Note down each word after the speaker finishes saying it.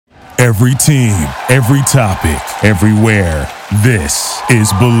Every team, every topic, everywhere. This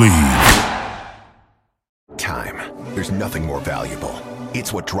is Believe. Time. There's nothing more valuable.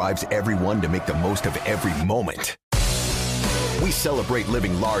 It's what drives everyone to make the most of every moment. We celebrate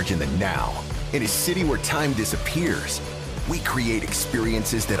living large in the now. In a city where time disappears, we create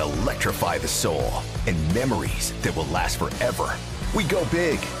experiences that electrify the soul and memories that will last forever. We go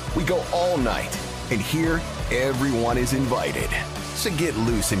big. We go all night. And here, everyone is invited. So get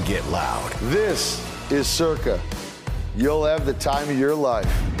loose and get loud. This is Circa. You'll have the time of your life.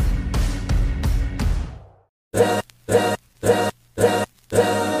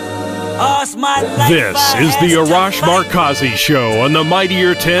 This is the Arash Markazi Show on the Mightier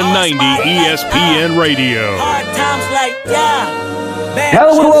 1090 ESPN Radio.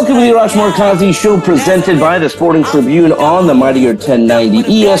 Hello and welcome to the Arash Markazi Show, presented by the Sporting Tribune on the Mightier 1090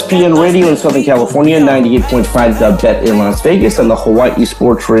 ESPN Radio in Southern California, 98.5 The Bet in Las Vegas, and the Hawaii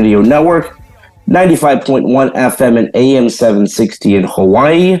Sports Radio Network, 95.1 FM and AM 760 in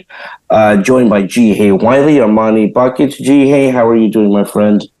Hawaii. Joined by G. Hay Wiley, Armani Buckets. G. Hay, how are you doing, my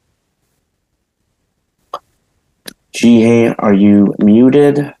friend? G. Hay, are you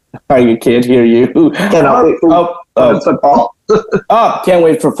muted? I can't hear you. Football. Can't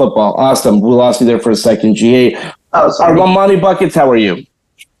wait for football. Awesome. We lost you there for a second, G. Hay. Armani Buckets, how are you?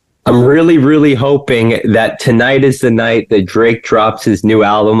 I'm really, really hoping that tonight is the night that Drake drops his new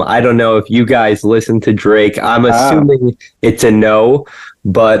album. I don't know if you guys listen to Drake. I'm assuming it's a no,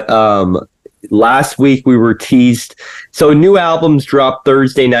 but last week we were teased. So new albums drop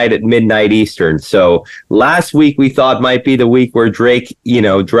Thursday night at midnight Eastern. So last week we thought might be the week where Drake,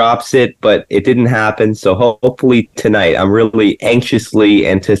 drops it, but it didn't happen. So hopefully tonight. I'm really anxiously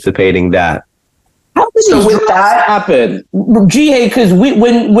anticipating that. How does that happen, G.A.? Because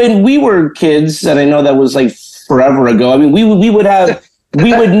when we were kids, and I know that was like forever ago. I mean, we would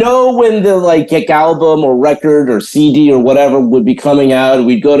know when the album or record or CD or whatever would be coming out.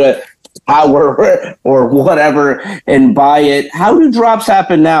 We'd go to Tower or whatever and buy it. How do drops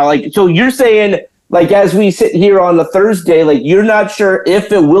happen now? So you're saying as we sit here on a Thursday, you're not sure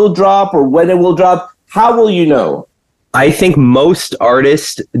if it will drop or when it will drop. How will you know? I think most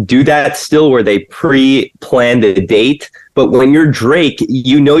artists do that still, where they pre-plan the date. But when you're Drake,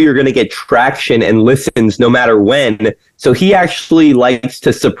 you're going to get traction and listens no matter when. So he actually likes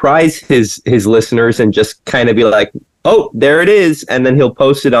to surprise his listeners and just kind of be like, oh, there it is. And then he'll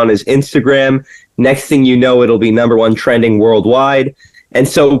post it on his Instagram. Next thing you know, it'll be number one trending worldwide. And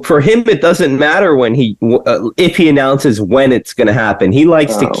so for him, it doesn't matter when if he announces when it's going to happen. He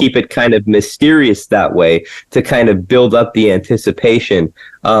likes to keep it kind of mysterious that way to kind of build up the anticipation.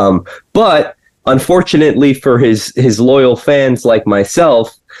 But unfortunately for his loyal fans like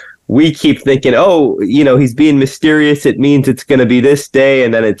myself, we keep thinking, he's being mysterious. It means it's going to be this day,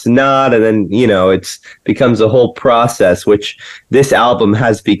 and then it's not. And then, it becomes a whole process, which this album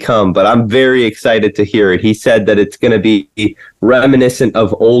has become. But I'm very excited to hear it. He said that it's going to be reminiscent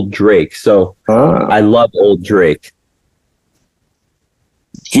of old Drake. So I love old Drake.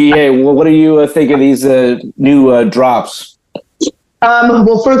 GA, what do you think of these new drops?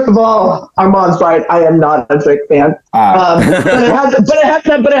 Well, first of all, Armand's right. I am not a Drake fan, but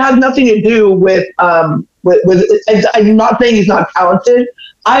it has nothing to do with. I'm not saying he's not talented.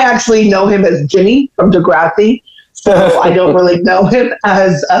 I actually know him as Jimmy from Degrassi, so I don't really know him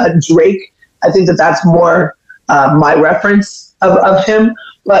as Drake. I think that's more my reference of him.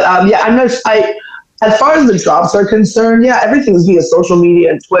 But I'm not. As far as the drops are concerned, everything's via social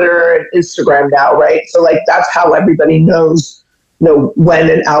media and Twitter and Instagram now, right? So that's how everybody knows. When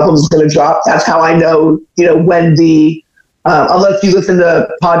an album's going to drop. That's how I know, when unless you listen to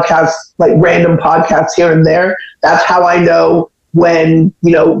podcasts, random podcasts here and there, that's how I know when,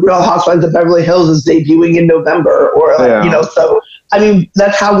 Real Housewives of Beverly Hills is debuting in November or, so, I mean,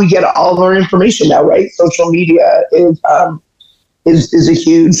 that's how we get all of our information now, right? Social media is a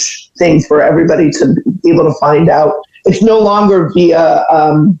huge thing for everybody to be able to find out. It's no longer via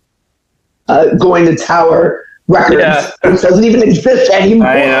going to Tower Records, which doesn't even exist anymore.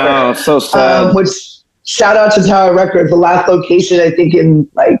 I know, so sad. Which, shout out to Tower Records. The last location, I think in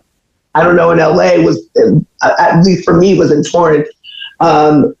in LA was, at least for me, was in Torrance.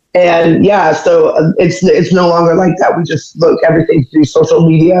 So it's no longer like that. We just look everything through social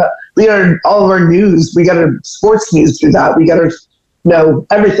media. We got all of our news. We got our sports news through that. We got to know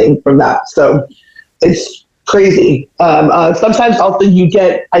everything from that. So it's crazy. Sometimes also you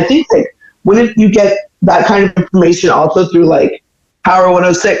get, I think when you get that kind of information also through Power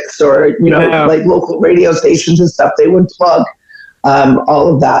 106 or, local radio stations and stuff, they would plug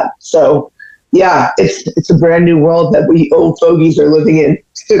all of that. So yeah, it's a brand new world that we old fogies are living in.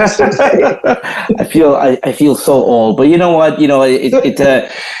 I feel so old, but you know what?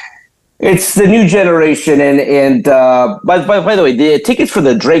 It's the new generation, and by the way, the tickets for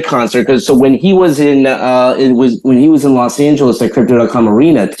the Drake concert, because so when he was in when he was in Los Angeles at Crypto.com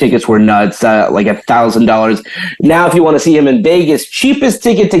Arena, tickets were nuts, like $1,000. Now, if you want to see him in Vegas, cheapest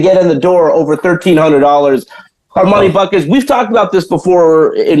ticket to get in the door over $1,300. Armani Buckets, we've talked about this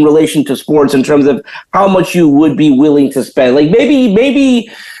before in relation to sports in terms of how much you would be willing to spend. Like maybe.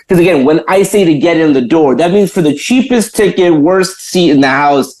 Because again, when I say to get in the door, that means for the cheapest ticket, worst seat in the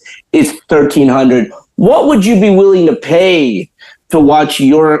house, it's $1,300. What would you be willing to pay to watch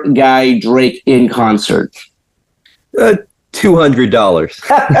your guy Drake in concert? $200.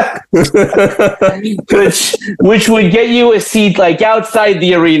 which would get you a seat like outside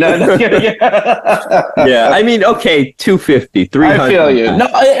the arena. Yeah, I mean, okay, $250, $300. I feel you. No,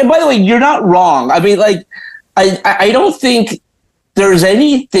 and by the way, you're not wrong. I mean, like, I don't think there's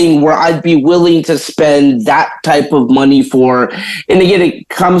anything where I'd be willing to spend that type of money for. And again, it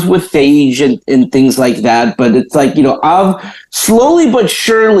comes with age and things like that. But it's like, I've slowly but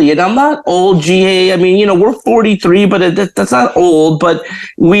surely, and I'm not old, GA. I mean, we're 43, but that's not old. But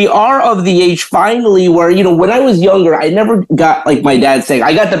we are of the age finally where, when I was younger, I never got like my dad saying,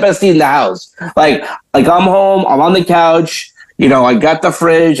 I got the best seat in the house. Like I'm home, I'm on the couch. I got the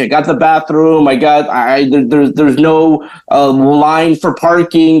fridge, I got the bathroom, there's no line for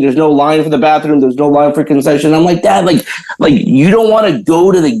parking, there's no line for the bathroom, there's no line for concession. I'm like, Dad, like you don't want to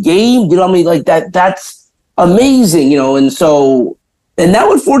go to the game? You know what I mean? Like that's amazing, and so, and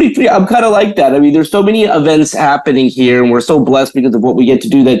now at 43, I'm kind of like that. I mean, there's so many events happening here, and we're so blessed because of what we get to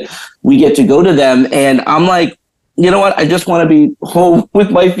do that we get to go to them. And I'm like, you know what? I just want to be home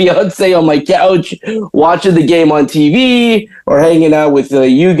with my fiance on my couch, watching the game on TV or hanging out with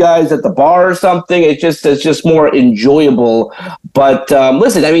you guys at the bar or something. It's just more enjoyable. But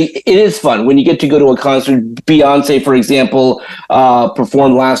listen, I mean, it is fun when you get to go to a concert. Beyonce, for example,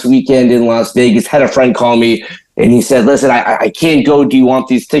 performed last weekend in Las Vegas. Had a friend call me. And he said, listen, I can't go. Do you want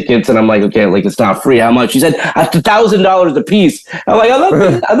these tickets? And I'm like, okay, like it's not free. How much? He said, $1,000 a piece. I'm like,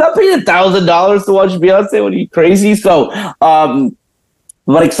 I'm not paying $1,000 to watch Beyonce. What are you, crazy? So,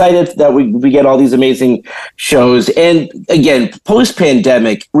 but excited that we get all these amazing shows. And again,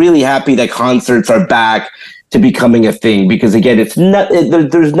 post-pandemic, really happy that concerts are back to becoming a thing, because again,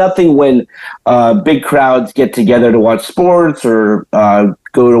 there's nothing when big crowds get together to watch sports or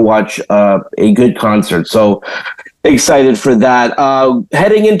go to watch a good concert. So excited for that.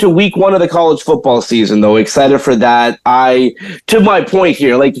 Heading into week 1 of the college football season, though, excited for that. To my point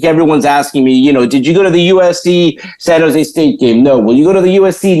here, like everyone's asking me, did you go to the USC San Jose State game? No. Will you go to the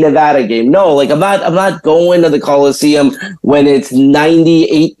USC Nevada game? No. Like I'm not going to the Coliseum when it's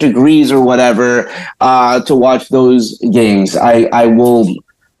 98 degrees or whatever to watch those games. I will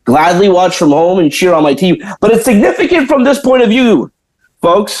gladly watch from home and cheer on my team. But it's significant from this point of view,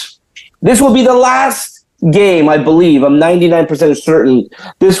 folks. This will be the last game, I believe. I'm 99% certain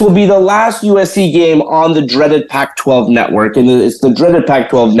this will be the last USC game on the dreaded Pac-12 network. And it's the dreaded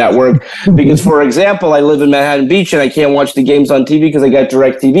Pac-12 network because, for example, I live in Manhattan Beach and I can't watch the games on TV because I got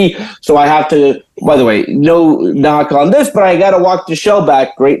DirecTV. So I have to, by the way, no knock on this, but I got to walk to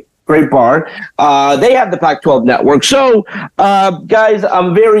Shellback. Great bar. They have the Pac-12 network. So, guys,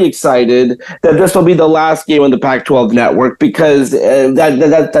 I'm very excited that this will be the last game on the Pac-12 network because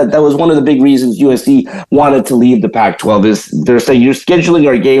that was one of the big reasons USC wanted to leave the Pac-12 is they're saying you're scheduling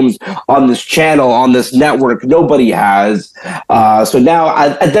our games on this channel, on this network. Nobody has. So now,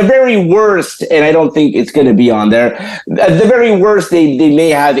 at the very worst, and I don't think it's going to be on there, at the very worst, they may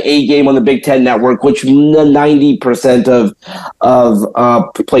have a game on the Big Ten network, which 90% of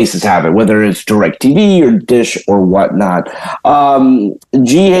places have it, whether it's DirecTV or Dish or whatnot.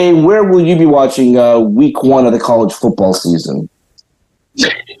 GA, where will you be watching week 1 of the college football season?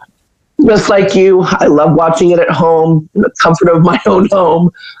 Just like you, I love watching it at home, in the comfort of my own home,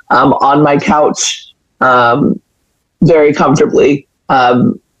 on my couch, very comfortably.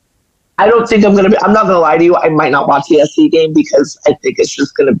 I don't think I'm not going to lie to you, I might not watch the SC game because I think it's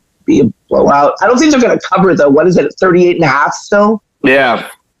just going to be a blowout. I don't think they're going to cover, though. What is it, 38.5 still? Yeah.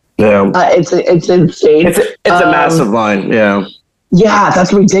 It's insane. It's a massive line. Yeah,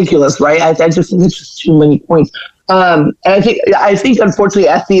 that's ridiculous, right? I just think it's just too many points. And I think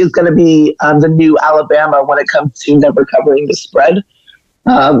unfortunately SC is going to be the new Alabama when it comes to never covering the spread.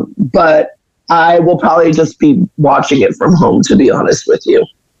 But I will probably just be watching it from home, to be honest with you.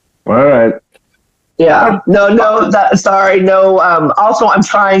 All right. Yeah. Sorry. No. Also, I'm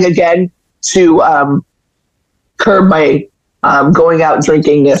trying again to curb my going out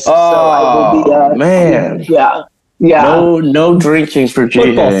drinking this. Oh, so I will be, man. Yeah. No drinking for G.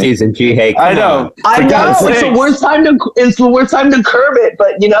 Football season, G. Hey, I know. It's the worst time to curb it,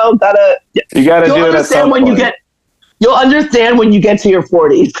 but you gotta do it at some point. You'll understand when you get to your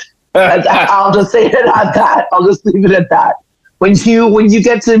 40s. I'll just say it at that. I'll just leave it at that. When you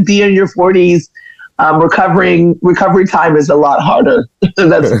get to be in your 40s, recovery time is a lot harder.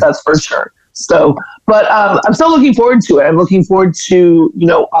 That's for sure. So, but I'm still looking forward to it. I'm looking forward to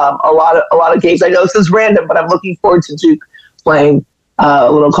a lot of games. I know this is random, but I'm looking forward to Duke playing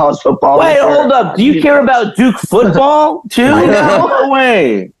a little college football. Wait, hold up. Do you care about Duke football too? No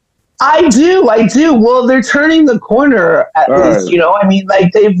way. I do. Well, they're turning the corner at least. I mean,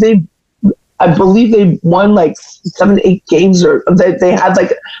 like they've. I believe they won like 7-8 games, or they had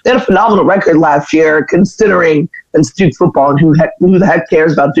a phenomenal record last year, considering it's Duke football and who the heck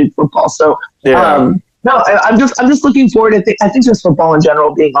cares about Duke football. So no, I'm just looking forward. I think just football in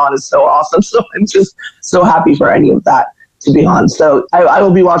general being on is so awesome. So I'm just so happy for any of that to be on. So I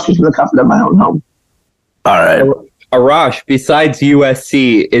will be watching from the comfort of my own home. All right. Arash, besides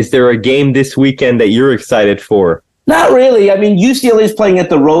USC, is there a game this weekend that you're excited for? Not really. I mean, UCLA is playing at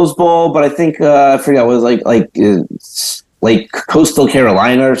the Rose Bowl, but I think I forget, it was like Coastal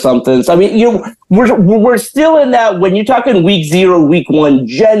Carolina or something. So I mean, we're still in that. When you're talking week 0, week 1,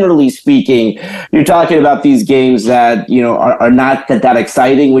 generally speaking, you're talking about these games that are not that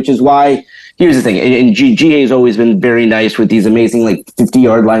exciting. Which is why, here's the thing, and GA has always been very nice with these amazing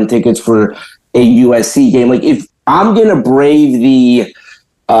 50-yard line tickets for a USC game. Like, if I'm gonna brave the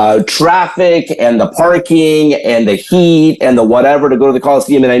traffic and the parking and the heat and the whatever to go to the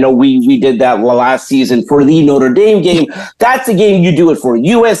Coliseum, and I know we did that last season for the Notre Dame game. That's a game you do it for.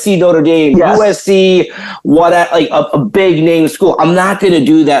 USC Notre Dame, yes. USC, a big name school. I'm not going to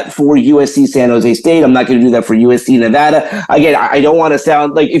do that for USC San Jose State. I'm not going to do that for USC Nevada. Again, I don't want to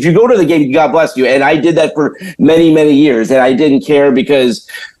sound like, if you go to the game, God bless you. And I did that for many, many years, and I didn't care because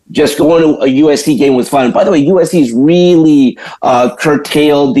just going to a USC game was fun. By the way, USC's really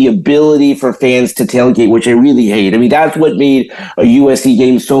curtailed the ability for fans to tailgate, which I really hate. I mean, that's what made a USC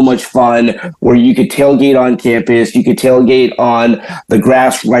game so much fun, where you could tailgate on campus, you could tailgate on the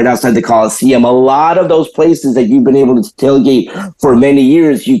grass right outside the Coliseum. A lot of those places that you've been able to tailgate for many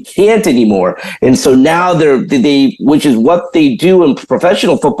years, you can't anymore. And so now they which is what they do in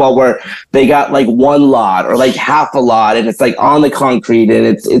professional football, where they got one lot or half a lot, and it's on the concrete, and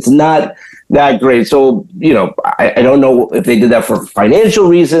it's not that great. So, I don't know if they did that for financial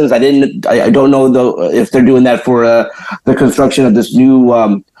reasons. I don't know though if they're doing that for the construction of this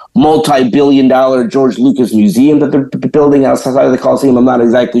new multi-billion-dollar George Lucas museum that they're building outside of the Coliseum. I'm not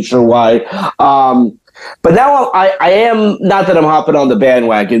exactly sure why. But now I am, not that I'm hopping on the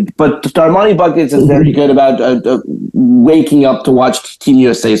bandwagon, but Armani Buckets is very good about waking up to watch Team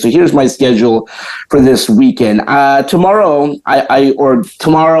USA. So here's my schedule for this weekend. Tomorrow,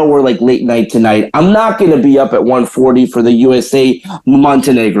 tomorrow or late night tonight, I'm not going to be up at 1:40 for the USA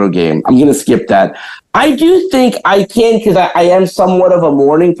Montenegro game. I'm going to skip that. I do think I can, because I am somewhat of a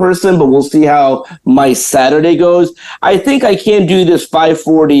morning person, but we'll see how my Saturday goes. I think I can do this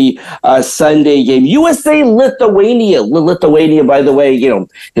 5:40 Sunday game. USA Lithuania. Lithuania, by the way,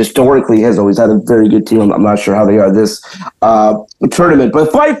 historically has always had a very good team. I'm not sure how they are this tournament,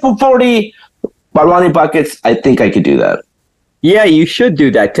 but 5:40 Armani Buckets, I think I could do that. Yeah, you should do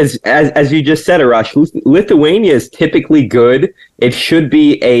that, because as you just said, Arash, Lithuania is typically good. It should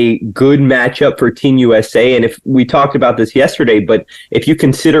be a good matchup for Team USA. And if we talked about this yesterday, but if you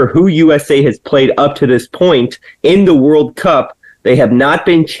consider who USA has played up to this point in the World Cup, they have not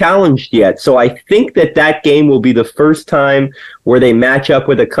been challenged yet. So I think that game will be the first time where they match up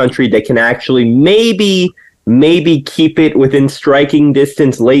with a country that can actually maybe keep it within striking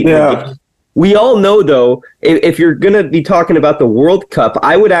distance late in the game. We all know, though, if you're going to be talking about the World Cup,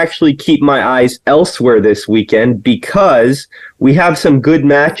 I would actually keep my eyes elsewhere this weekend, because we have some good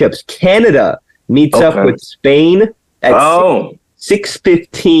matchups. Canada meets up with Spain at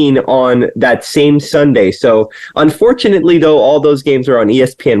 6:15 on that same Sunday. So unfortunately, though, all those games are on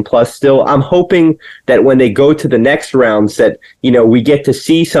ESPN Plus still. I'm hoping that when they go to the next rounds that, we get to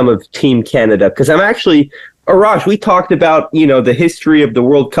see some of Team Canada, because I'm actually... Arash, we talked about, the history of the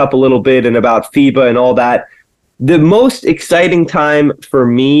World Cup a little bit and about FIBA and all that. The most exciting time for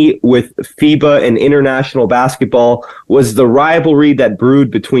me with FIBA and international basketball was the rivalry that brewed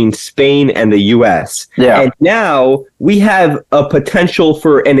between Spain and the U.S. Yeah. And now we have a potential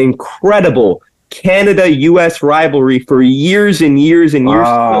for an incredible Canada-U.S. rivalry for years and years and years.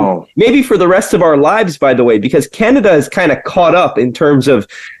 Wow. Maybe for the rest of our lives, by the way, because Canada has kind of caught up in terms of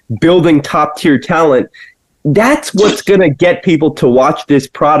building top-tier talent. that's what's going to get people to watch this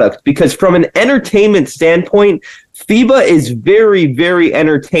product, because from an entertainment standpoint, FIBA is very, very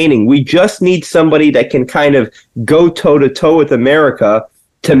entertaining. We just need somebody that can kind of go toe-to-toe with America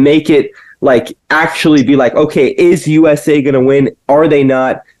to make it like actually be like, okay, is USA going to win? Are they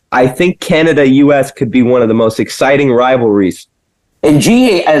not? I think Canada-US could be one of the most exciting rivalries. And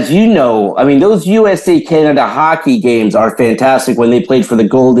GA, as you know, I mean, those USA-Canada hockey games are fantastic when they played for the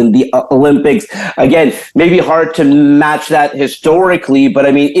gold in the Olympics. Again, maybe hard to match that historically, but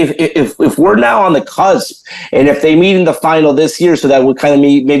I mean, if we're now on the cusp, and if they meet in the final this year, so that would kind of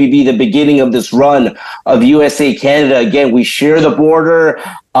maybe be the beginning of this run of USA-Canada. Again, we share the border.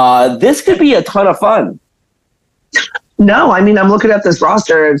 This could be a ton of fun. No, I mean, I'm looking at this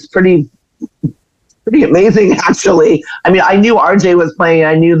roster. It's pretty amazing, actually. I mean, I knew RJ was playing.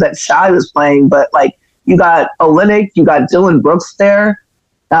 I knew that Shai was playing, but like, you got Olynyk, you got Dylan Brooks there.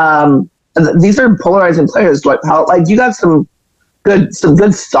 These are polarizing players. Like you got some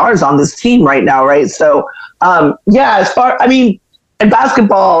good stars on this team right now, right? So, and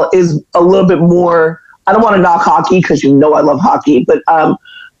basketball is a little bit more. I don't want to knock hockey because I love hockey, but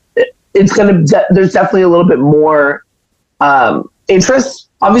there's definitely a little bit more interest,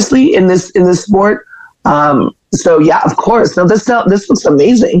 obviously, in this sport. So yeah, of course. No, this looks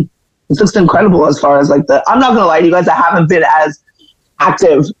amazing. This looks incredible as far as like I'm not gonna lie to you guys, I haven't been as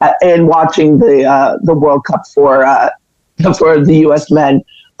active in watching the World Cup for the US men.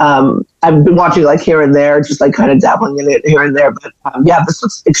 I've been watching like here and there, just like kind of dabbling in it here and there. But this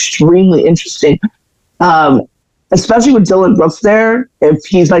looks extremely interesting. Especially with Dylan Brooks there, if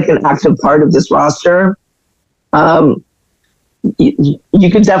he's like an active part of this roster, you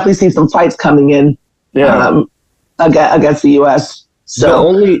can definitely see some fights coming in. Against the U.S.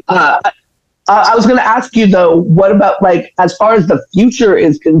 So I was going to ask you though, what about like as far as the future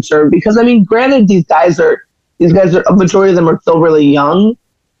is concerned? Because I mean, granted, these guys are a majority of them are still really young,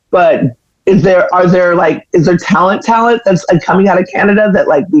 but is there talent that's like coming out of Canada that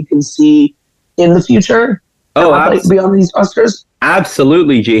like we can see in the future? Be on these rosters?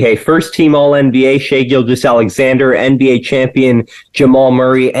 Absolutely, G. First team All-NBA, Shai Gilgeous-Alexander, NBA champion Jamal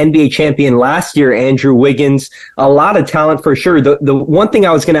Murray, NBA champion last year, Andrew Wiggins. A lot of talent for sure. The one thing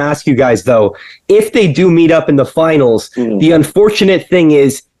I was going to ask you guys, though, if they do meet up in the finals, the unfortunate thing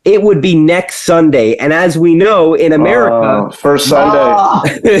is it would be next Sunday. And as we know, in America... first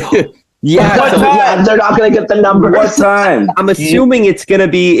Sunday. Yeah, what time? They're not going to get the number. What time? I'm assuming it's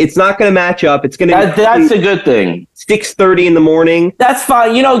not going to match up. It's going to that's a good thing. 6:30 in the morning. That's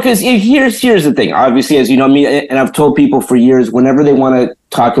fine, because here's the thing. Obviously, as you know, me and I've told people for years, whenever they want to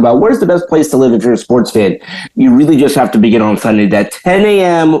talk about where's the best place to live if you're a sports fan, you really just have to begin on Sunday. That 10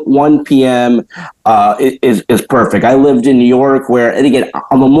 a.m., 1 p.m. Is perfect. I lived in New York where, and again,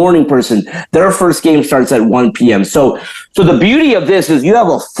 I'm a morning person. Their first game starts at 1 p.m. So the beauty of this is you have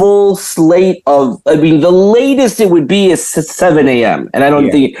a full slate of, I mean, the latest it would be is 7 a.m. And I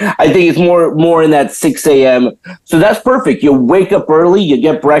think it's more in that 6 a.m. So that's perfect. You wake up early, you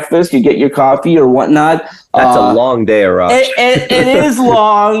get breakfast, you get your coffee or whatnot. That's a long day, Arash. It is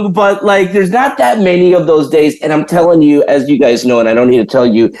long, but like there's not that many of those days. And I'm telling you, as you guys know, and I don't need to tell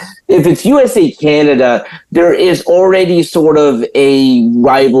you, if it's USA Canada, there is already sort of a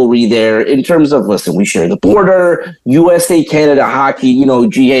rivalry there in terms of, listen, we share the border. USA Canada hockey,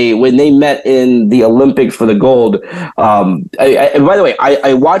 GA, when they met in the Olympics for the gold. And by the way,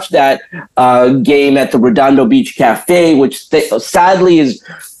 I watched that game at the Redondo Beach Cafe, which sadly is.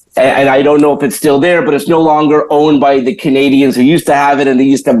 And I don't know if it's still there, but it's no longer owned by the Canadians who used to have it, and they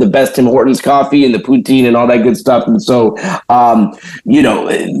used to have the best Tim Hortons coffee and the poutine and all that good stuff. And so,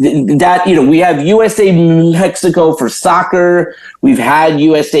 we have USA Mexico for soccer. We've had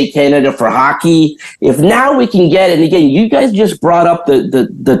USA Canada for hockey. If now we can get, and again, you guys just brought up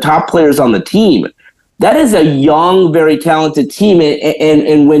the top players on the team. That is a young, very talented team.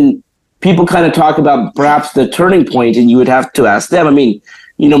 And when people kind of talk about perhaps the turning point, and you would have to ask them, I mean,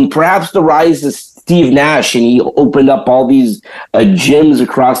 perhaps the rise of Steve Nash, and he opened up all these gyms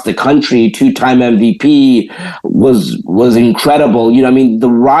across the country. 2-time MVP was incredible. The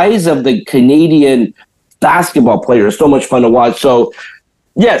rise of the Canadian basketball player is so much fun to watch. So,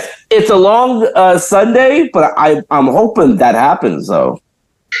 yes, it's a long Sunday, but I'm hoping that happens, though.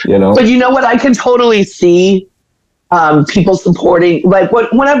 But you know what? I can totally see people supporting, like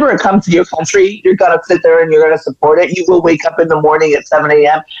whenever it comes to your country, you're going to sit there and you're going to support it. You will wake up in the morning at 7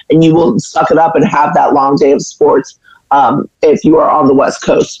 a.m. and you will suck it up and have that long day of sports if you are on the West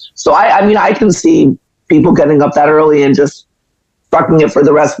Coast. So I can see people getting up that early and just sucking it for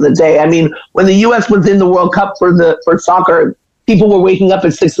the rest of the day. I mean, when the U.S. was in the World Cup for soccer, people were waking up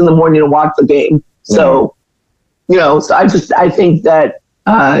at 6 in the morning to watch the game. So So I think that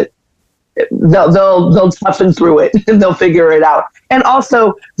they'll toughen through it and they'll figure it out. And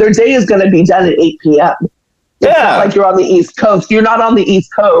also, their day is going to be done at 8 p.m. Yeah. Like you're on the East Coast. You're not on the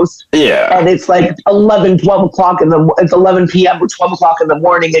East Coast. Yeah. And it's like 12 o'clock it's 11 p.m. or 12 o'clock in the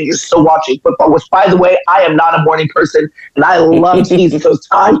morning and you're still watching football, which, by the way, I am not a morning person and I love East Coast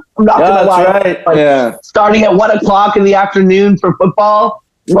time. I'm not going to lie. Right. Like, starting at 1 o'clock in the afternoon for football,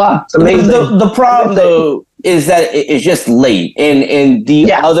 wow, it's amazing. The problem, though, is that it's just late. And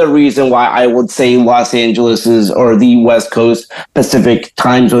the other reason why I would say Los Angeles or the West Coast Pacific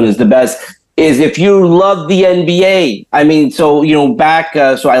time zone is the best is if you love the NBA. I mean, so,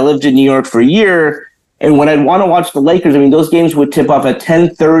 so I lived in New York for a year, and when I'd want to watch the Lakers, I mean, those games would tip off at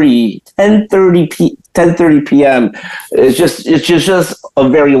 10:30 p.m. It's just a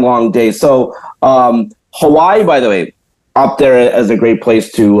very long day. So Hawaii, by the way, up there as a great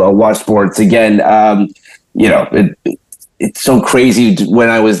place to watch sports. Again, it's so crazy when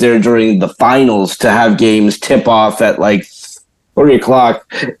I was there during the finals to have games tip off at like 3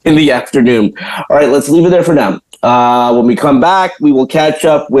 o'clock in the afternoon. All right, let's leave it there for now. When we come back, we will catch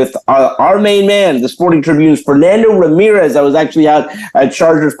up with our main man, the Sporting Tribune's Fernando Ramirez. I was actually out at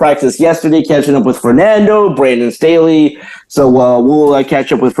Chargers practice yesterday, catching up with Fernando, Brandon Staley. So we'll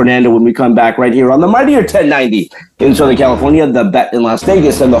catch up with Fernando when we come back right here on the Mightier 1090 in Southern California, the Bet in Las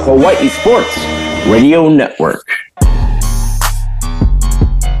Vegas, and the Hawaii Sports Radio Network.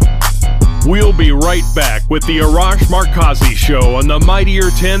 We'll be right back with the Arash Markazi Show on the Mightier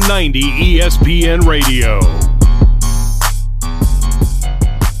 1090 ESPN Radio.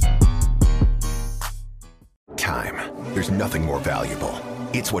 Time. There's nothing more valuable.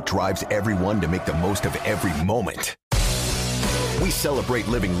 It's what drives everyone to make the most of every moment. We celebrate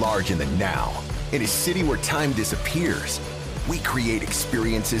living large in the now. In a city where time disappears, we create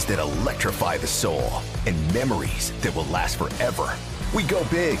experiences that electrify the soul and memories that will last forever. We go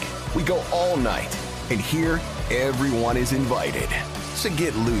big, we go all night, and here, everyone is invited. So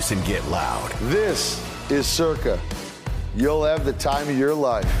get loose and get loud. This is Circa. You'll have the time of your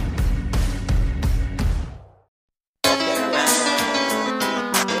life.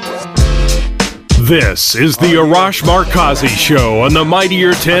 This is the Arash Markazi Show on the Mightier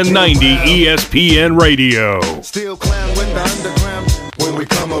 1090 ESPN Radio. Still clown with the underground when we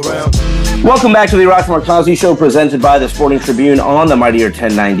come around. Welcome back to the Arash Markazi Show, presented by the Sporting Tribune on the Mightier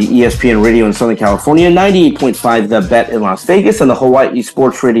 1090 ESPN Radio in Southern California, 98.5 The Bet in Las Vegas, and the Hawaii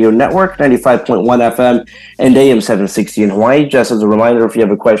Sports Radio Network, 95.1 FM and AM 760 in Hawaii. Just as a reminder, if you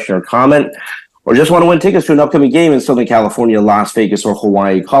have a question or comment, or just want to win tickets to an upcoming game in Southern California, Las Vegas, or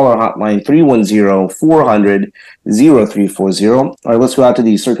Hawaii, call our hotline 310-400-0340. All right, let's go out to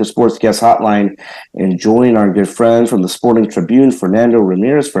the Circa Sports Guest Hotline and join our good friend from the Sporting Tribune, Fernando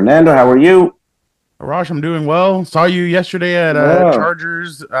Ramirez. Fernando, how are you? Arash, I'm doing well. Saw you yesterday at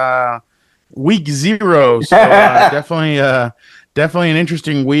Chargers week 0. So definitely an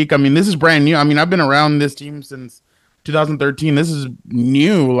interesting week. I mean, this is brand new. I mean, I've been around this team since 2013. This is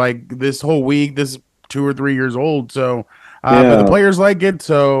new, like this whole week. This is 2 or 3 years old. So, but the players like it.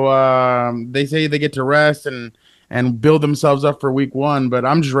 So they say they get to rest and build themselves up for week 1. But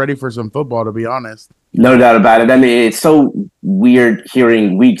I'm just ready for some football, to be honest. No doubt about it. I mean, it's so weird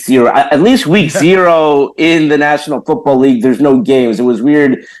hearing week 0. At least week 0 in the National Football League, there's no games. It was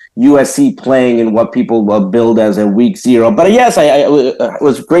weird USC playing in what people build as a week 0. But yes, it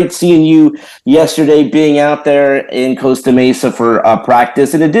was great seeing you yesterday, being out there in Costa Mesa for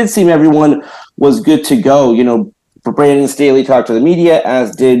practice. And it did seem everyone was good to go. Brandon Staley talked to the media,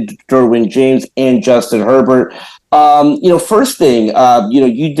 as did Derwin James and Justin Herbert. First thing,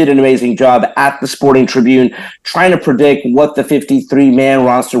 you did an amazing job at the Sporting Tribune trying to predict what the 53-man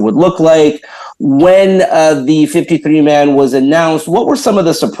roster would look like. When the 53-man was announced, what were some of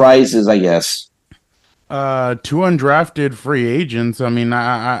the surprises, I guess? 2 undrafted free agents. I mean,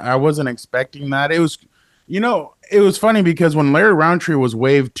 I wasn't expecting that. It was funny because when Larry Roundtree was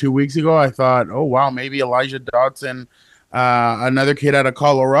waived 2 weeks ago, I thought, oh, wow, maybe Elijah Dotson, another kid out of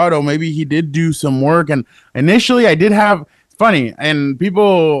Colorado, maybe he did do some work. And initially I did have, funny, and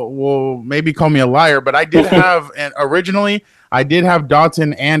people will maybe call me a liar, but I did have, and originally I did have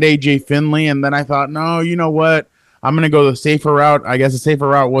Dotson and AJ Finley. And then I thought, no, you know what? I'm going to go the safer route. I guess the safer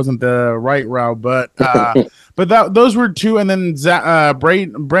route wasn't the right route, but those were 2. And then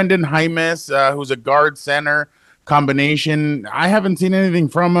Brendan Jaimes, who's a guard center combination. I haven't seen anything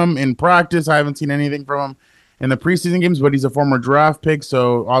from him in practice. I haven't seen anything from him in the preseason games, but he's a former draft pick.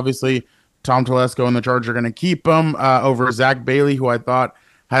 So obviously Tom Telesco and the Chargers are going to keep him over Zach Bailey, who I thought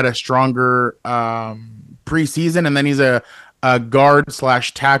had a stronger preseason. And then he's a guard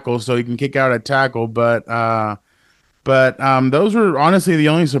 / tackle, so he can kick out at tackle. But But those were honestly the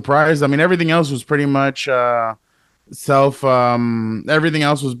only surprise. I mean, everything else was pretty much everything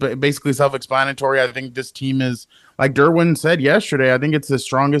else was basically self-explanatory. I think this team is, like Derwin said yesterday, I think it's the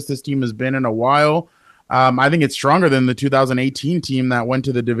strongest this team has been in a while. I think it's stronger than the 2018 team that went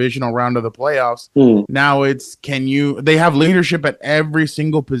to the divisional round of the playoffs. Now they have leadership at every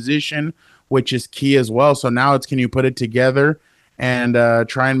single position, which is key as well. So now can you put it together and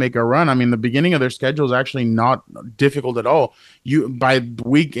try and make a run? I mean, the beginning of their schedule is actually not difficult at all. By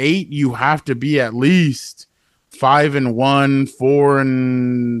week 8, you have to be at least 5-1,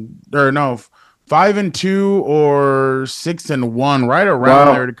 5-2 or 6-1, right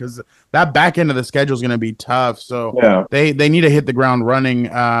around there, because that back end of the schedule is going to be tough. So they need to hit the ground running,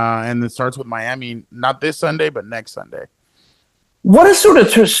 and it starts with Miami, not this Sunday, but next Sunday. What has sort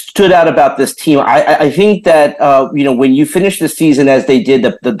of stood out about this team? I think that when you finish the season as they did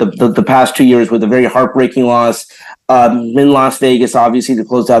the past 2 years with a very heartbreaking loss in Las Vegas, obviously to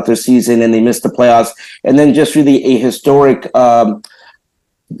close out their season, and they missed the playoffs, and then just really a historic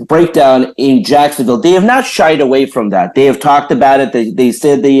breakdown in Jacksonville. They have not shied away from that. They have talked about it. They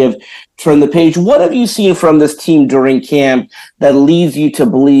said they have turned the page. What have you seen from this team during camp that leads you to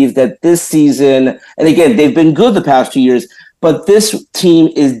believe that this season, and again, they've been good the past 2 years, but this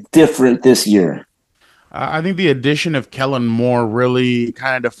team is different this year? I think the addition of Kellen Moore really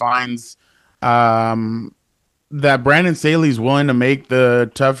kind of defines that Brandon Staley's willing to make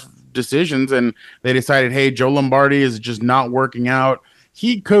the tough decisions, and they decided, hey, Joe Lombardi is just not working out.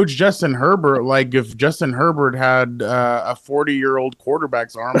 He coached Justin Herbert like if Justin Herbert had a 40-year-old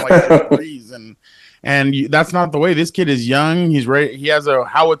quarterback's arm, like Breeze, and that's not the way. This kid is young. He's ready. He has a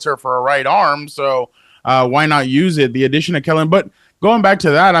howitzer for a right arm, so why not use it? The addition of Kellen, but going back to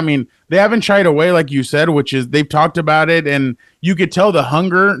that, I mean, they haven't shied away, like you said, which is they've talked about it, and you could tell the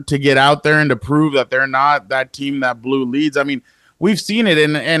hunger to get out there and to prove that they're not that team that blew leads. I mean, we've seen it,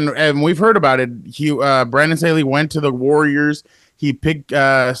 and we've heard about it. Brandon Staley went to the Warriors. He picked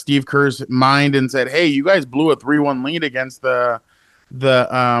Steve Kerr's mind and said, "Hey, you guys blew a 3-1 lead against the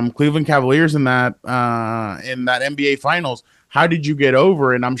Cleveland Cavaliers in that NBA Finals. How did you get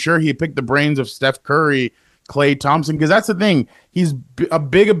over?" And I'm sure he picked the brains of Steph Curry, Klay Thompson, because that's the thing. He's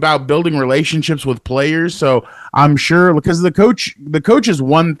big about building relationships with players. So I'm sure, because the coach is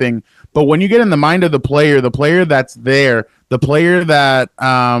one thing, but when you get in the mind of the player that's there, the player that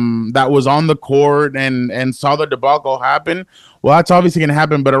was on the court and saw the debacle happen, well, that's obviously going to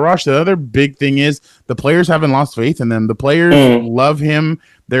happen. But Arash, the other big thing is the players haven't lost faith in them. The players love him.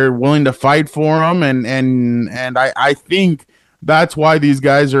 They're willing to fight for him, and I think that's why these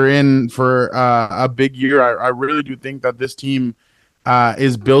guys are in for a big year. I really do think that this team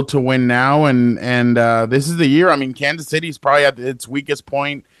is built to win now, and this is the year. I mean, Kansas City's probably at its weakest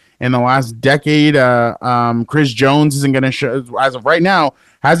point in the last decade. Chris Jones isn't going to show, as of right now,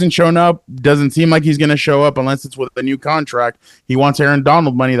 hasn't shown up. Doesn't seem like he's going to show up unless it's with a new contract. He wants Aaron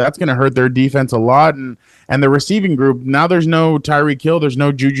Donald money. That's going to hurt their defense a lot. And the receiving group, now there's no Tyreek Hill. There's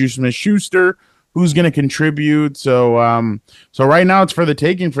no Juju Smith-Schuster. Who's going to contribute? So right now it's for the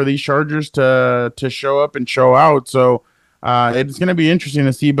taking for these Chargers to show up and show out. So it's going to be interesting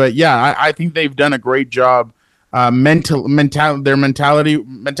to see. But yeah, I think they've done a great job mentality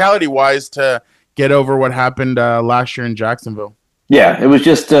wise to get over what happened last year in Jacksonville. Yeah, it was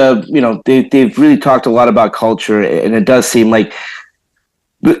just they've really talked a lot about culture, and it does seem like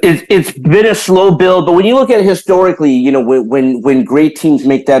it's been a slow build. But when you look at it historically, when great teams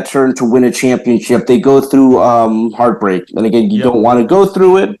make that turn to win a championship, they go through heartbreak. And again, you don't want to go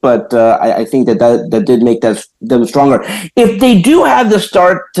through it, but I think that did make them stronger. If they do have the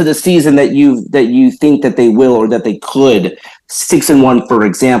start to the season that you think that they will, or that they could, 6-1, for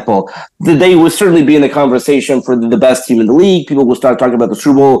example, they would certainly be in the conversation for the best team in the league. People will start talking about the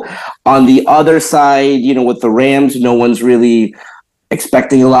Super Bowl. On the other side, with the Rams, no one's really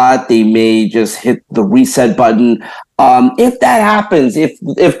expecting a lot. They may just hit the reset button. If that happens, if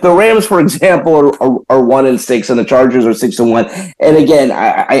the Rams, for example, are 1-6 and the Chargers are 6-1, and again,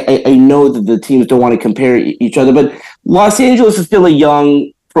 I know that the teams don't want to compare each other, but Los Angeles is still a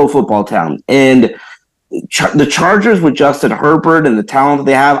young pro football town, and the Chargers with Justin Herbert and the talent that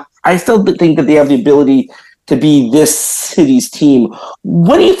they have, I still think that they have the ability to be this city's team.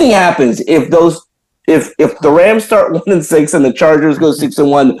 What do you think happens if the Rams start 1-6 and the Chargers go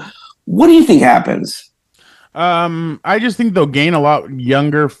 6-1? What do you think happens? I just think they'll gain a lot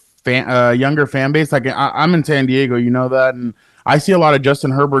younger fan base. Like I'm in San Diego, you know that, and I see a lot of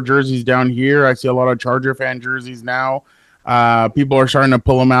Justin Herbert jerseys down here. I see a lot of Charger fan jerseys now. People are starting to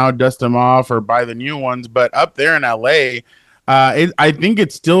pull them out, dust them off, or buy the new ones. But up there in LA, I think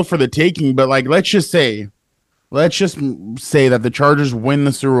it's still for the taking. But like, let's just say let's just say that the Chargers win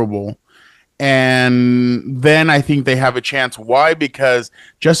the Super Bowl. And then I think they have a chance. Why? Because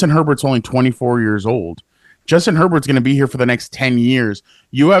Justin Herbert's only 24 years old. Justin Herbert's going to be here for the next 10 years.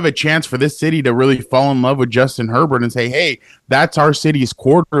 You have a chance for this city to really fall in love with Justin Herbert and say, hey, that's our city's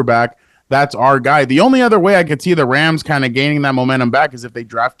quarterback. That's our guy. The only other way I could see the Rams kind of gaining that momentum back is if they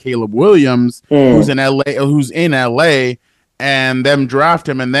draft Caleb Williams, who's in LA, and them draft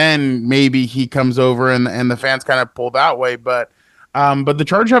him, and then maybe he comes over and the fans kind of pull that way. But the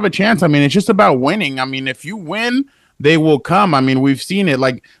Chargers have a chance. I mean, it's just about winning. I mean, if you win, they will come. I mean, we've seen it.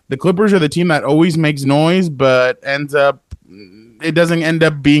 Like, the Clippers are the team that always makes noise, but it doesn't end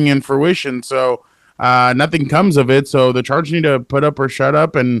up being in fruition. So nothing comes of it. So the Chargers need to put up or shut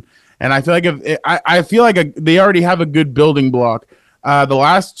up. And I feel like they already have a good building block. The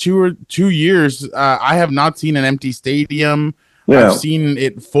last 2 years, I have not seen an empty stadium. Yeah. I've seen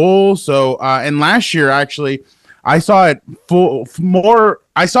it full. So and last year, actually, I saw it full more.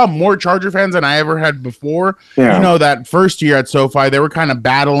 I saw more Charger fans than I ever had before. Yeah. You know, that first year at SoFi, they were kind of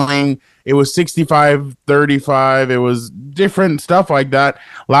battling. It was 65-35. It was different stuff like that.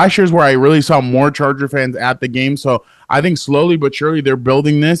 Last year's where I really saw more Charger fans at the game. So I think slowly but surely they're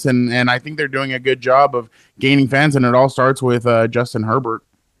building this, and I think they're doing a good job of gaining fans, and it all starts with Justin Herbert.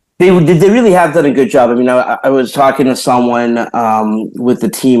 They really have done a good job. I mean, I was talking to someone with the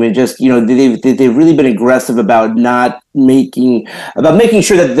team, and just, you know, they've really been aggressive about making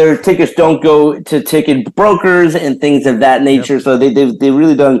sure that their tickets don't go to ticket brokers and things of that nature. Yep. So they've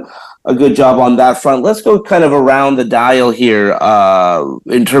really done a good job on that front. Let's go kind of around the dial here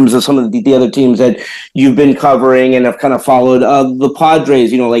in terms of some of the other teams that you've been covering and have kind of followed. The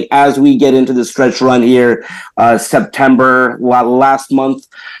Padres, you know, like as we get into the stretch run here, September, last month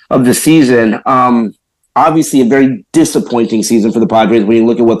of the season, obviously a very disappointing season for the Padres when you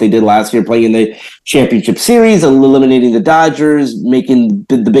look at what they did last year, playing in the championship series, eliminating the Dodgers, making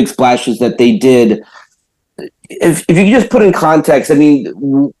the big splashes that they did. If you could just put in context, I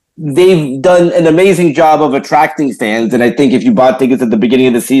mean, they've done an amazing job of attracting fans, and I think if you bought tickets at the beginning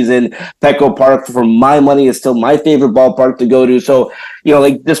of the season, Petco Park, for my money, is still my favorite ballpark to go to. So, you know,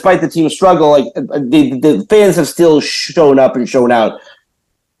 like, despite the team's struggle, like, the fans have still shown up and shown out.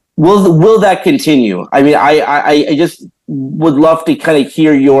 Will that continue? I mean, I just would love to kind of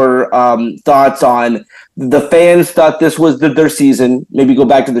hear your thoughts on the fans thought this was their season. Maybe go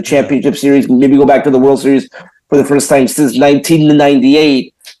back to the championship series, maybe go back to the World Series for the first time since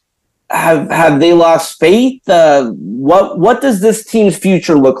 1998. Have they lost faith? What does this team's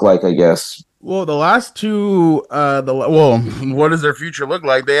future look like, I guess? Well, the last two, what does their future look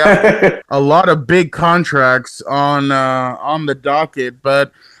like? They have a lot of big contracts on the docket,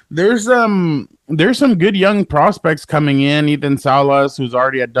 but there's some good young prospects coming in. Ethan Salas, who's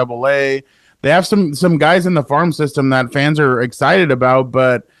already at AA. They have some guys in the farm system that fans are excited about,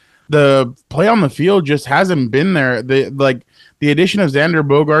 but the play on the field just hasn't been there. The addition of Xander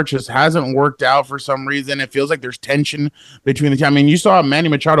Bogaerts just hasn't worked out for some reason. It feels like there's tension between the team. I mean, you saw Manny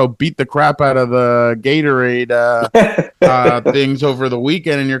Machado beat the crap out of the Gatorade things over the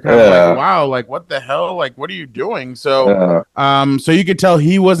weekend, and you're kind of like, wow, like, what the hell? Like, what are you doing? So, so you could tell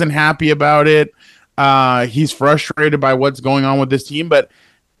he wasn't happy about it. He's frustrated by what's going on with this team. But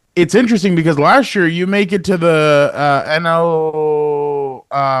it's interesting because last year you make it to the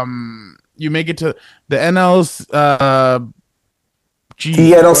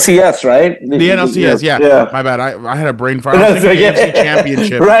the NLCS, right? The NLCS, yeah. My bad. I had a brain fart. I was thinking AFC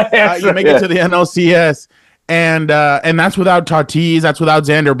Championship. Right. You make it to the NLCS, and that's without Tatis. That's without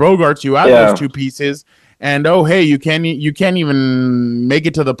Xander Bogaerts. You add those two pieces, and you can't even make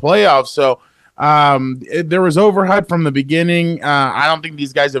it to the playoffs. So there was overhype from the beginning. I don't think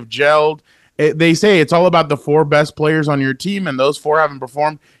these guys have gelled. They say it's all about the four best players on your team, and those four haven't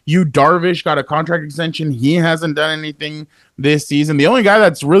performed. Darvish got a contract extension. He hasn't done anything this season. The only guy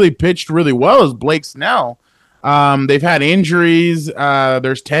that's really pitched really well is Blake Snell. They've had injuries.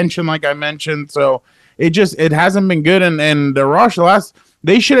 There's tension, like I mentioned. So it hasn't been good. And the Rush,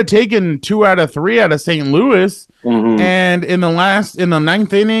 they should have taken 2 out of 3 out of St. Louis. Mm-hmm. And in the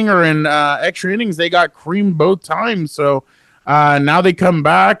ninth inning or in extra innings, they got creamed both times. So now they come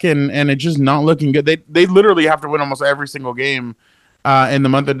back and it's just not looking good. They literally have to win almost every single game in the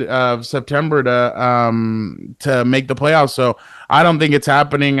month of September to make the playoffs. So I don't think it's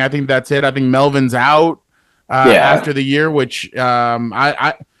happening. I think that's it. I think Melvin's out after the year, which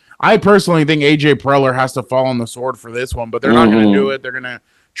I personally think AJ Preller has to fall on the sword for this one, but they're not going to do it. They're going to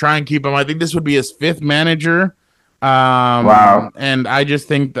try and keep him. I think this would be his 5th manager. Wow. And I just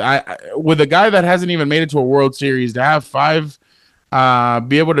think that with a guy that hasn't even made it to a World Series, to have 5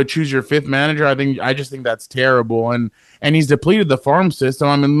 be able to choose your fifth manager. I just think that's terrible. And he's depleted the farm system.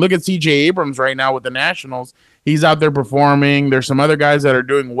 I mean, look at CJ Abrams right now with the Nationals. He's out there performing. There's some other guys that are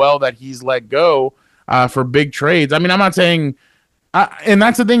doing well that he's let go for big trades. I mean, I'm not saying, and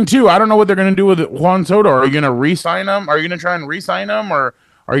that's the thing too. I don't know what they're going to do with Juan Soto. Are you going to re-sign him? Are you going to try and re-sign him, or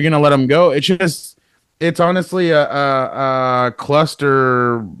are you going to let him go? It's honestly a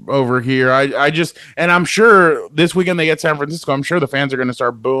cluster over here. And I'm sure this weekend they get San Francisco. I'm sure the fans are going to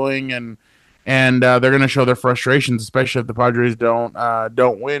start booing and they're going to show their frustrations, especially if the Padres don't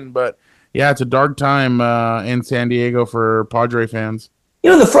win. But yeah, it's a dark time in San Diego for Padre fans.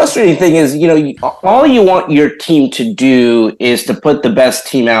 The frustrating thing is, all you want your team to do is to put the best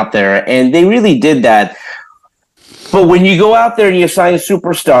team out there, and they really did that. But when you go out there and you sign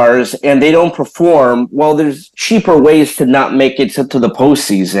superstars and they don't perform, well, there's cheaper ways to not make it to the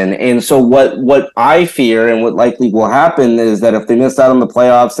postseason. And so what I fear and what likely will happen is that if they miss out on the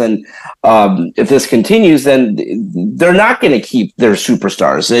playoffs and if this continues, then they're not going to keep their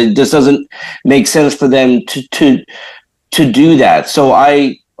superstars. It just doesn't make sense for them to do that. So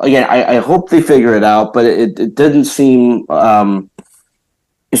I hope they figure it out, but it doesn't seem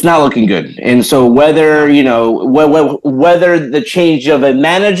it's not looking good. And so whether the change of a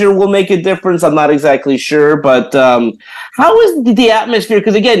manager will make a difference, I'm not exactly sure. But how is the atmosphere?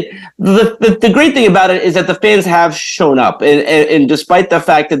 Because again, the great thing about it is that the fans have shown up, and despite the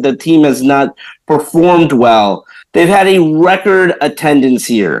fact that the team has not performed well, they've had a record attendance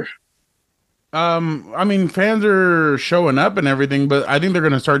here. I mean, fans are showing up and everything, but I think they're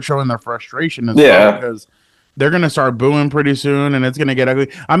going to start showing their frustration as well, because they're going to start booing pretty soon, and it's going to get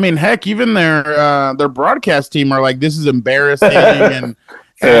ugly. I mean, heck, even their broadcast team are like, this is embarrassing, and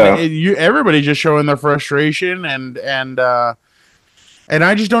everybody just showing their frustration, and I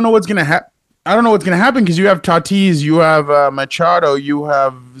just don't know what's going to happen. I don't know what's going to happen, because you have Tatis, you have Machado, you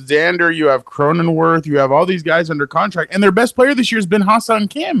have Xander, you have Cronenworth, you have all these guys under contract, and their best player this year has been Ha-Seong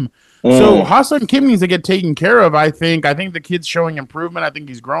Kim. So Ha-Seong Kim needs to get taken care of, I think. I think the kid's showing improvement. I think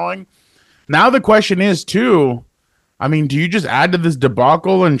he's growing. Now the question is, too, I mean, do you just add to this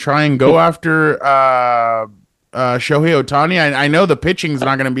debacle and try and go after Shohei Ohtani? I know the pitching's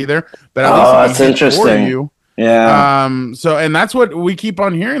not going to be there, but at least that's interesting. You. Yeah. So, and that's what we keep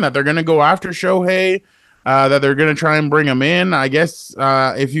on hearing, that they're going to go after Shohei, that they're going to try and bring him in. I guess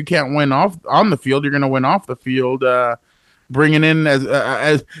if you can't win off on the field, you're going to win off the field. Bringing in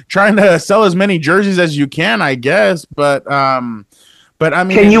as trying to sell as many jerseys as you can, I guess. But I mean,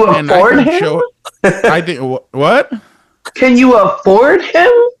 can you afford him? I think what? Can you afford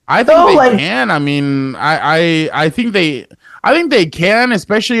him? I think they can. I mean, I think they can,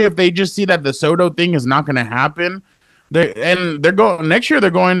 especially if they just see that the Soto thing is not going to happen. They're going next year.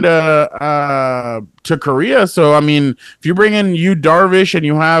 They're going to Korea. So I mean, if you bring in Yu Darvish and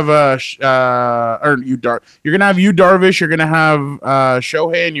you have you're gonna have Yu Darvish, you're gonna have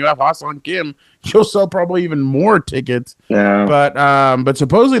Shohei, and you have Ha-Seong Kim. You'll sell probably even more tickets. Yeah. But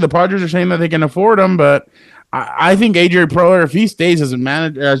supposedly the Padres are saying that they can afford them. But I think AJ Preller, if he stays as a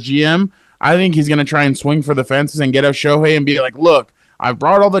manager, as GM, I think he's gonna try and swing for the fences and get a Shohei and be like, look, I've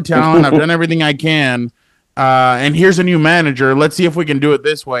brought all the talent, I've done everything I can. And here's a new manager. Let's see if we can do it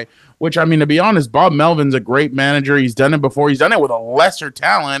this way. Which, I mean, to be honest, Bob Melvin's a great manager. He's done it before. He's done it with a lesser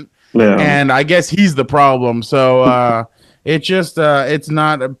talent, and I guess he's the problem. So it's just it's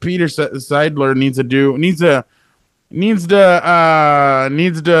not. Peter Seidler needs to do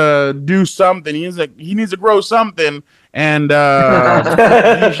something. He needs to grow something and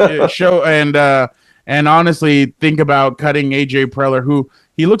show and honestly think about cutting AJ Preller, who.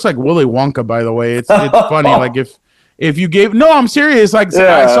 He looks like Willy Wonka, by the way. It's funny. Like if you gave I'm serious. Like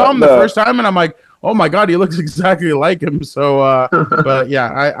I saw him the first time and I'm like, oh my God, he looks exactly like him. So, but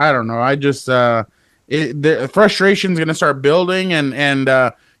yeah, I don't know. I just the frustration's gonna start building, and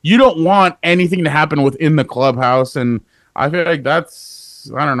you don't want anything to happen within the clubhouse, and I feel like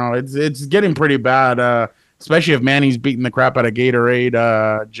that's I don't know. It's getting pretty bad, especially if Manny's beating the crap out of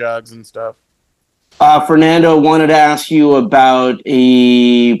Gatorade jugs and stuff. Fernando, wanted to ask you about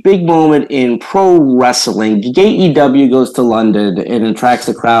a big moment in pro wrestling. AEW goes to London and attracts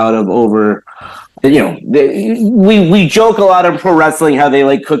a crowd of over, we joke a lot of pro wrestling how they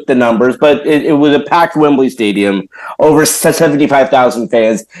like cook the numbers, but it was a packed Wembley Stadium, over 75,000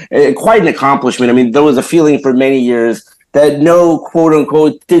 fans. Quite an accomplishment. I mean, there was a feeling for many years that no quote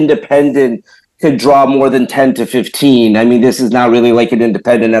unquote independent could draw more than 10 to 15. I mean, this is not really like an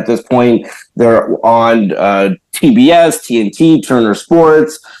independent at this point. They're on TBS, TNT, Turner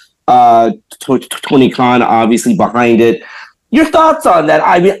Sports, Tony Khan obviously behind it. Your thoughts on that?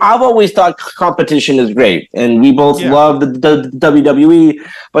 I mean, I've always thought competition is great, and we both love the WWE,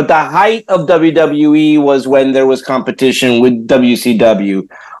 but the height of WWE was when there was competition with WCW.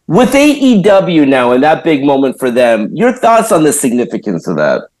 With AEW now and that big moment for them, your thoughts on the significance of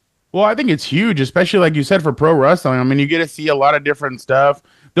that? Well, I think it's huge, especially like you said, for pro wrestling. I mean, you get to see a lot of different stuff.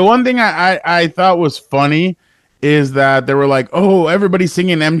 The one thing I thought was funny is that they were like, oh, everybody's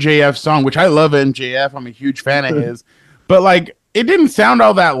singing MJF's song, which I love MJF. I'm a huge fan of his. But like, it didn't sound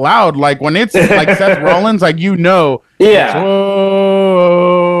all that loud. Like when it's like Seth Rollins, like like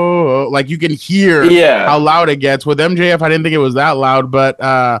you can hear how loud it gets. With MJF, I didn't think it was that loud. But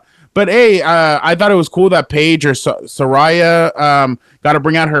hey, I thought it was cool that Paige or Saraya got to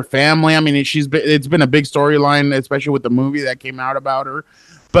bring out her family. I mean, it's been a big storyline, especially with the movie that came out about her.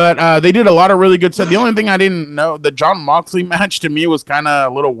 But they did a lot of really good stuff. The only thing I didn't know, the Jon Moxley match to me was kind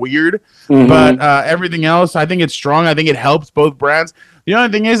of a little weird. But everything else, I think it's strong. I think it helps both brands. The only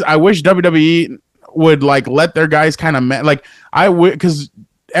thing is, I wish WWE would like let their guys kind of because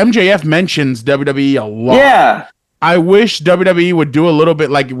MJF mentions WWE a lot. Yeah, I wish WWE would do a little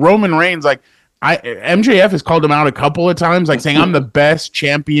bit like Roman Reigns. Like MJF has called him out a couple of times, like saying I'm the best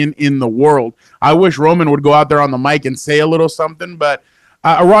champion in the world. I wish Roman would go out there on the mic and say a little something, but.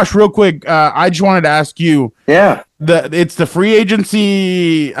 Arash, real quick, I just wanted to ask you. Yeah. It's the free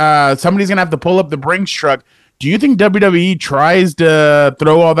agency. Somebody's going to have to pull up the Brinks truck. Do you think WWE tries to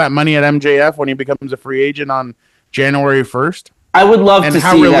throw all that money at MJF when he becomes a free agent on January 1st? I would love to see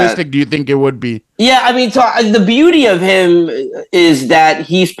that. And how realistic do you think it would be? Yeah, I mean, so the beauty of him is that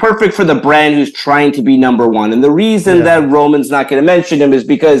he's perfect for the brand who's trying to be number one. And the reason that Roman's not going to mention him is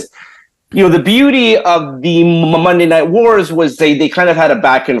because the beauty of the Monday Night Wars was they kind of had a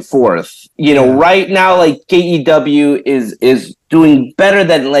back and forth. Right now, like AEW is doing better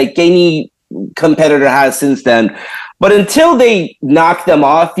than like any competitor has since then. But until they knock them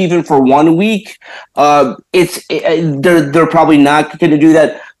off, even for 1 week, they're probably not going to do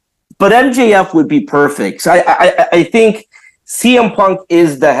that. But MJF would be perfect. So I think CM Punk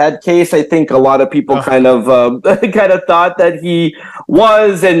is the head case. I think a lot of people kind of thought that he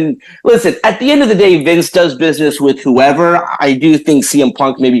was. And listen, at the end of the day, Vince does business with whoever. I do think CM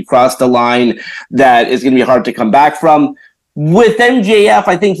Punk maybe crossed a line that is going to be hard to come back from. With MJF,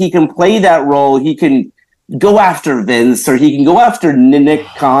 I think he can play that role. He can go after Vince, or he can go after Nick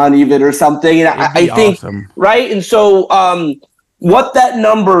Khan even, or something. And I think, awesome. Right? And so what that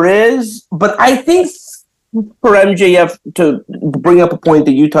number is, but I think for MJF, to bring up a point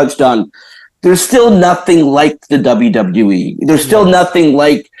that you touched on, there's still nothing like the WWE. There's still nothing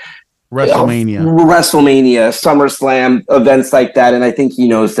like WrestleMania, SummerSlam, events like that, and I think he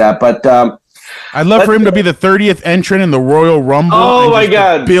knows that. But I'd love for him to be the 30th entrant in the Royal Rumble. Oh my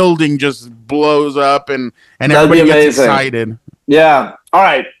God! The building just blows up, and everybody gets excited. Yeah. All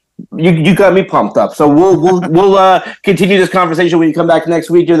right. You got me pumped up. So we'll continue this conversation when you come back next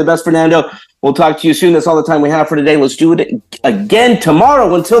week. You're the best, Fernando. We'll talk to you soon. That's all the time we have for today. Let's do it again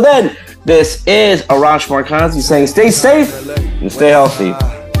tomorrow. Until then, this is Arash Markazi saying stay safe and stay healthy.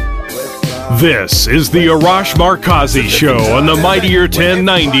 This is the Arash Markazi Show on the Mightier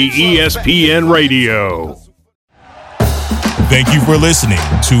 1090 ESPN Radio. Thank you for listening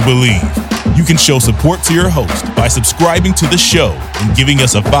to Believe. You can show support to your host by subscribing to the show and giving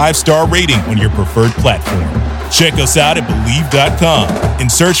us a 5-star rating on your preferred platform. Check us out at Believe.com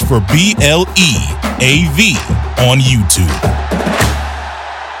and search for BLEAV on YouTube.